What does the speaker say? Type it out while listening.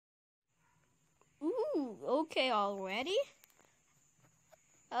Okay already?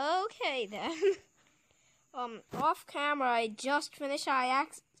 Okay then. Off camera, I just finished.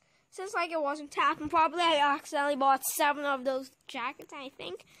 Since like it wasn't tapping properly, I accidentally bought 7 of those jackets. I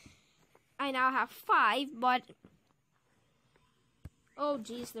think I now have 5, but oh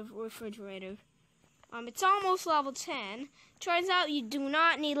geez, the refrigerator. It's almost level 10. Turns out you do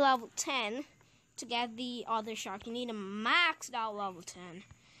not need level 10 to get the other shark. You need a maxed out level 10.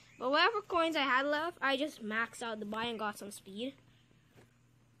 But whatever coins I had left, I just maxed out the buy and got some speed.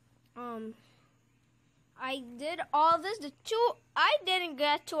 I did all this. I didn't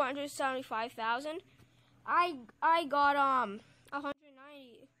get 275,000. I got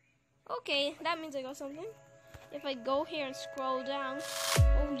 190. Okay, that means I got something. If I go here and scroll down,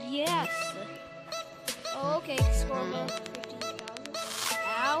 oh yes. Oh, okay, scroll down 50,000.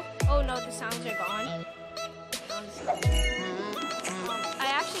 Ow! Oh no, the sounds are gone. I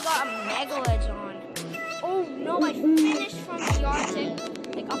actually got a Megalodon. Oh no, I finished from the Arctic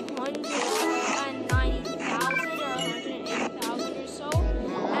like 190,000 or 180,000 or so,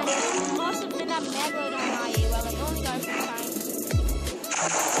 and it must have been that Megalodon I ate. Well, I only got it from time.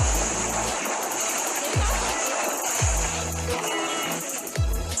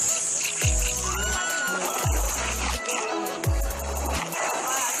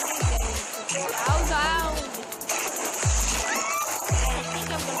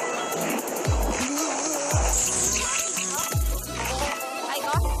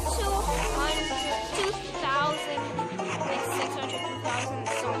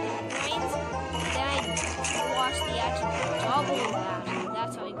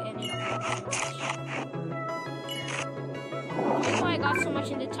 That's how I ended up. That's why I got so much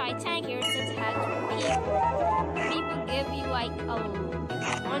in the Titanic here, since it has people give you like a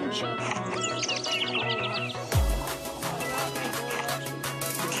bunch of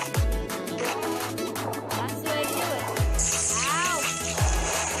that's the way to do it. Ow!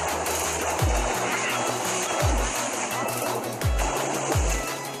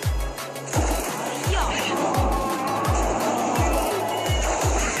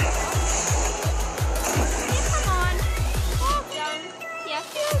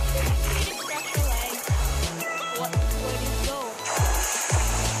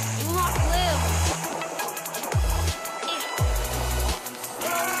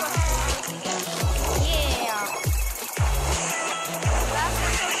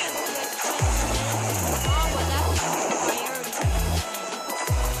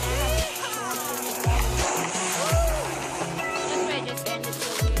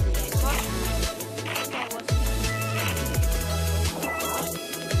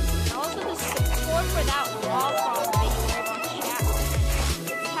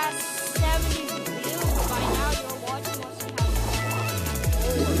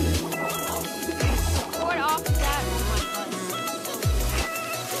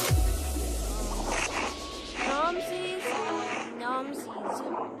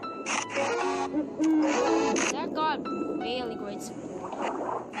 That got really great support.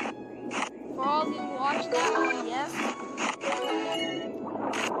 For all of you who watched that one, yes.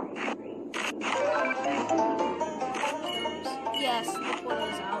 Yes, the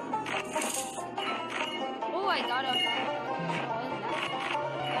portal's out. Oh, I got a...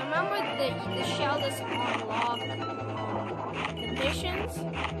 I remember the shell that's unlock the missions.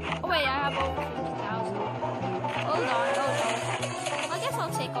 Oh wait, I have over 50,000. Hold on. I guess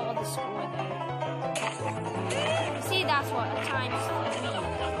I'll take all the score there. See, that's what times 3. I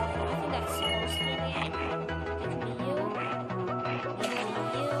think that's supposed to be the game. Give me you. Give me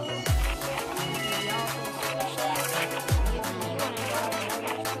you. Give me you, and I got that.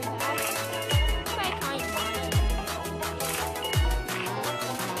 If I can't find it.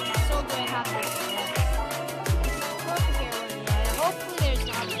 So good I have this. Over here, yeah. Hopefully there's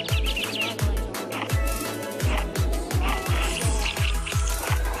not a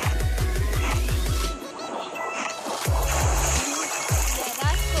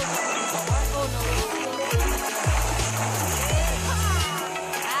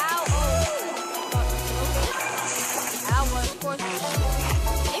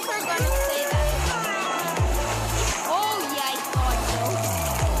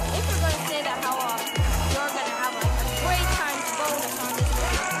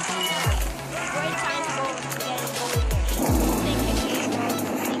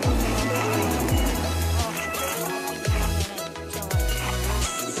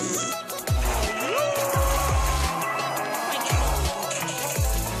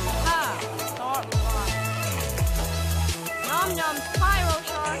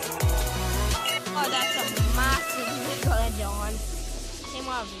Came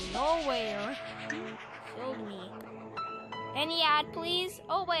out of nowhere. killed me. Any ad, please?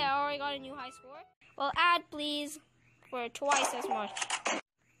 Oh, wait, I already got a new high score. Well, ad, please, for twice as much.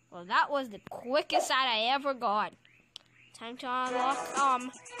 Well, that was the quickest ad I ever got. Time to unlock,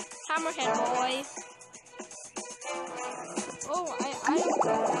 Hammerhead Boy. Oh,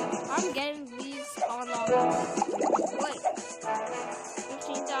 I'm getting these unlocked. Wait.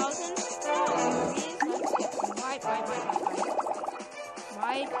 15,000? Oh, these, let's get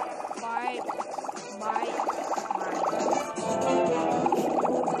buy.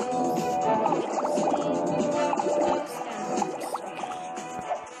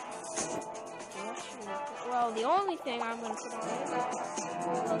 Well, the only thing I'm gonna put on it is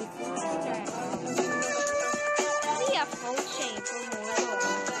a full chain for more gold.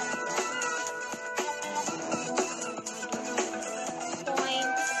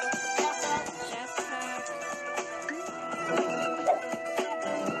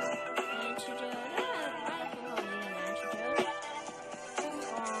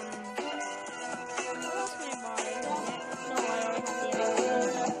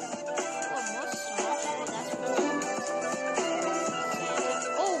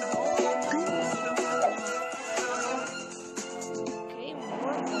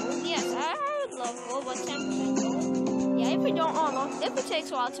 If it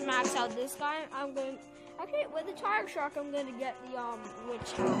takes a while to max out this guy, I'm going. Actually, with the Tiger Shark, I'm going to get the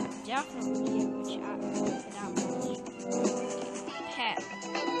witch hat. Definitely get witch hat for that much. Pet.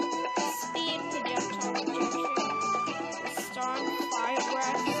 Speed, projectile protection, storm, fire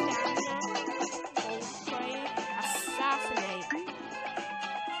breath, stamina, gold prey, assassinate.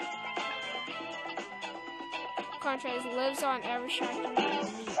 Contrast lives on every shark you meet.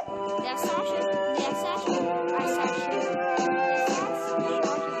 The assassin.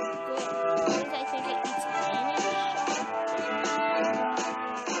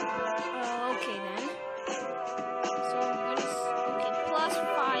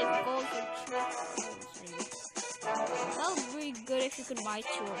 If you could buy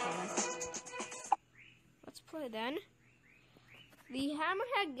 2 of them. Let's play then. The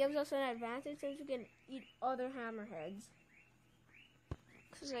hammerhead gives us an advantage since we can eat other hammerheads.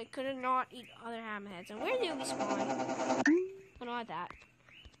 Because I could not eat other hammerheads. And where do we spawn? Oh, not that.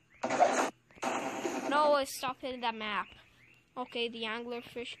 No, stop hitting that map. Okay, the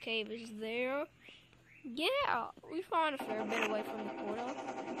anglerfish cave is there. Yeah, we found a fair bit away from the portal.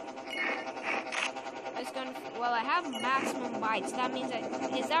 Well, I have maximum bites. That means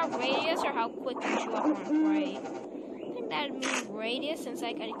is that radius or how quick you chew up on prey? I think that means radius since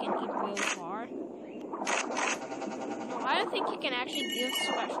like I can eat really far. No, I don't think you can actually give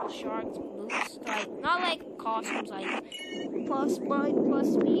special sharks boosts. Like, not like costumes like plus bite,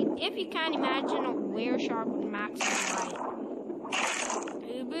 plus speed. If you can't imagine a were shark with maximum bite.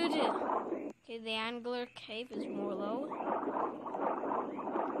 Okay, the angler cave is more low.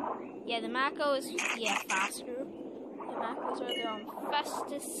 Yeah, the Mako is, faster. The Makos are the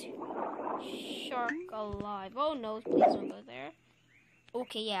fastest shark alive. Oh no, please don't go there.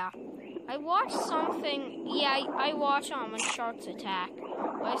 Okay, yeah. I watched something, I watch when sharks attack.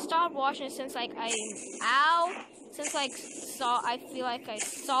 But I stopped watching it since I feel like I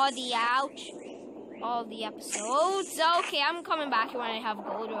saw the ouch of the episodes. Okay, I'm coming back here when I have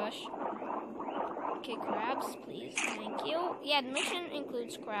Gold Rush. Okay, crabs, please. Thank you. Yeah, the mission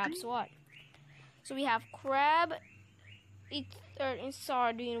includes crabs. What? So we have crab, eat 13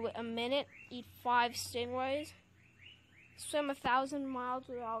 sardine with a minute, eat 5 stingrays, swim 1,000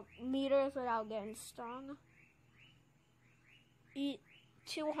 meters without getting stung, eat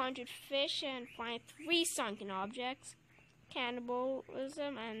 200 fish and find 3 sunken objects,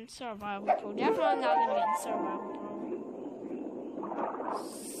 cannibalism, and survival pro. Definitely not gonna get the survival pro.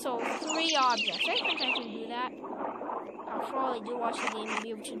 So 3 objects. I think I can do that. I'll probably do watch the game and be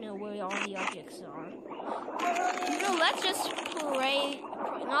able to know where all the objects are. So let's just pray,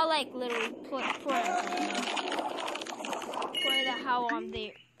 not like literally pray that how I'm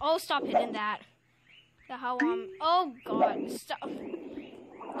there. Oh, stop hitting that. The how oh god, stop.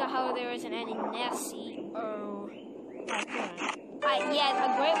 The how there isn't any Nessie. Oh, yeah, a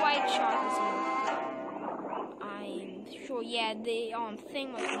great white shark is here. I'm sure. Yeah, the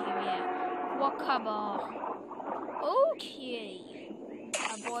thing was here. Yeah, Wakaba. Okay.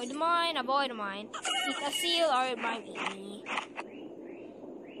 Avoid mine. Eat a seal or it might eat me.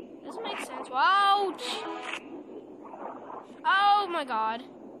 Doesn't make sense. Ouch! Oh my god.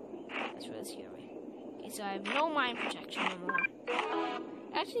 That's really scary. Okay, so I have no mine protection anymore.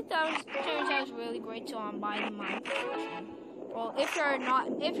 Actually, turns out it's really great to buy the mine protection. Well, if you're a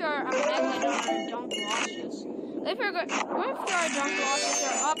Megalodon or a Dunkleosteus. If you're a Dunkleosteus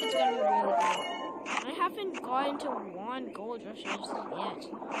or up, it's gonna be really good. I haven't gotten to one gold rush yet.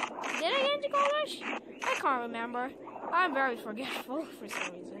 Did I get into gold rush? I can't remember. I'm very forgetful for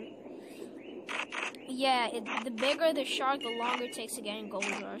some reason. Yeah, the bigger the shark, the longer it takes to get in gold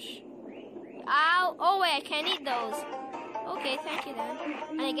rush. Ow! Oh wait, I can't eat those. Okay, thank you then.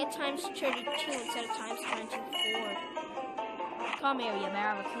 And I get times 32 instead of times 24. Come here, you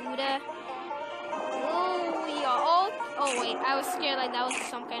barracuda. Oh, yeah. Oh wait, I was scared like that was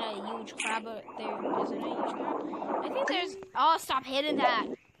some kind of huge crab, but there isn't a huge crab. I think there's. Oh, stop hitting that.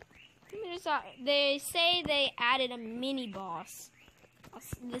 They say they added a mini boss.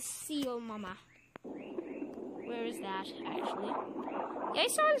 The seal mama. Where is that actually? Yeah, I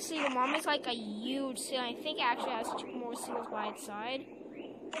saw the seal mama. It's like a huge seal. I think it actually has 2 more seals by its side.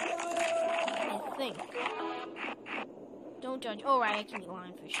 I think. Don't judge. Oh, right, I can eat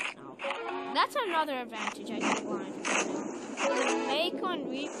lionfish now. That's another advantage. I can eat lionfish now. So the Mako and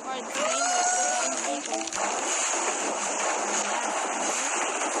Reef are the same as the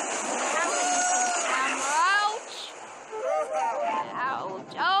Ouch!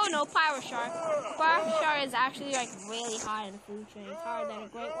 Oh no, Pyro Shark. Pyro Shark is actually like really high in the food chain. It's higher than a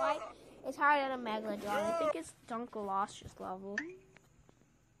Great White. It's higher than a Megalodon. I think it's Dunkalocious level.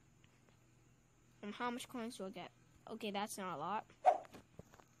 And how much coins do I get? Okay, that's not a lot.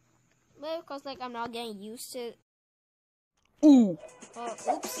 Maybe because like I'm not getting used to. Ooh. Oh,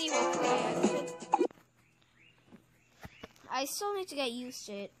 oopsie, hopefully I still need to get used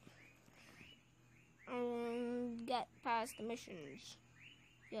to it. Get past the missions.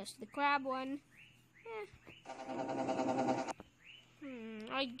 Yes, the crab one.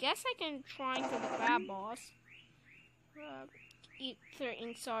 I guess I can try into the crab boss. Eat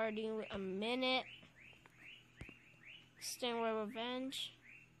 13 sardine with a minute. Stingray Revenge.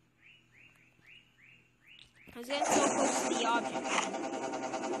 I was getting so close to the object.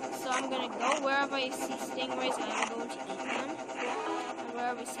 So I'm gonna go wherever I see stingrays, I'm going to eat them. And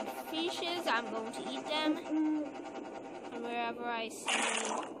wherever I see fishes, I'm going to eat them. And wherever I see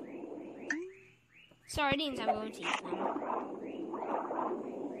sardines, I'm going to eat them.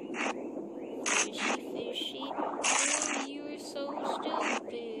 Fishy, fishy. Oh, you're so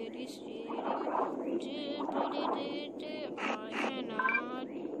stupid. I cannot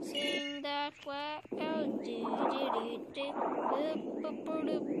sing that way.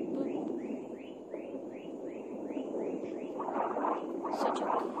 Such a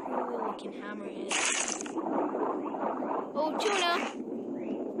cool looking hammerhead. Oh, tuna!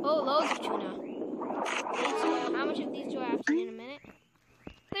 Oh, loads of tuna. How much of these do I have to eat in a minute?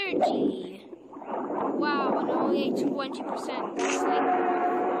 30. Wow, and only 20%. That's like.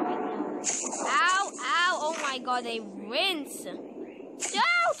 Ow! Ow! Oh my god, they rinse!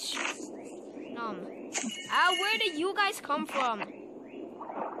 Ouch! Ow, where did you guys come from?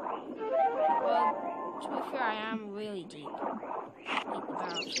 Well, to be fair, I am really deep. Eat the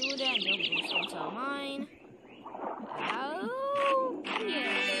barracuda and don't boost into mine. Ow!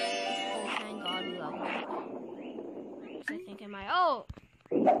 Yeah. Oh, thank god we leveled up. I think I might. Oh!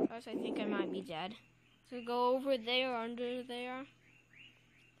 First, I think I might be dead. So go over there, under there. I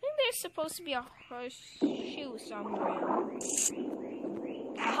think there's supposed to be a horseshoe somewhere.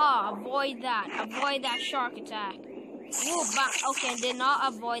 Aha, avoid that. Avoid that shark attack. Ooh, okay, did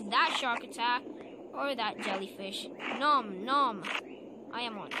not avoid that shark attack. Or that jellyfish. Nom, nom. I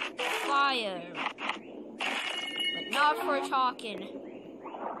am on fire. But not for talking.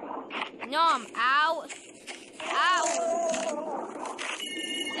 Nom, ow. Ow.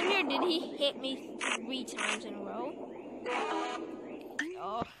 Samir, did he hit me 3 times in a row?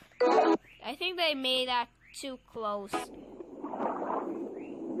 Oh. I think they made that too close.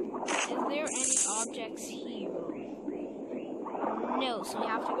 Is there any objects here? No, so we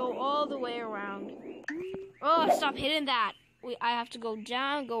have to go all the way around. Oh, stop hitting that. I have to go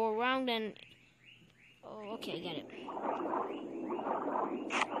down, go around, and... Oh, okay, get it.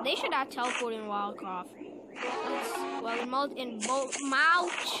 They should have teleport in Wildcraft. Well, in both...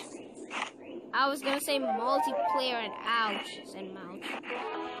 Mouch! I was gonna say multiplayer and ouch. I said mouch.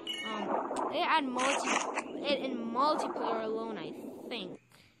 They add in multiplayer alone, I think.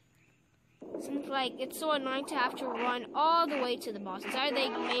 Seems like it's so annoying to have to run all the way to the bosses. Either they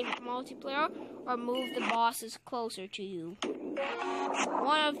made multiplayer or move the bosses closer to you.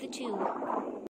 One of the two.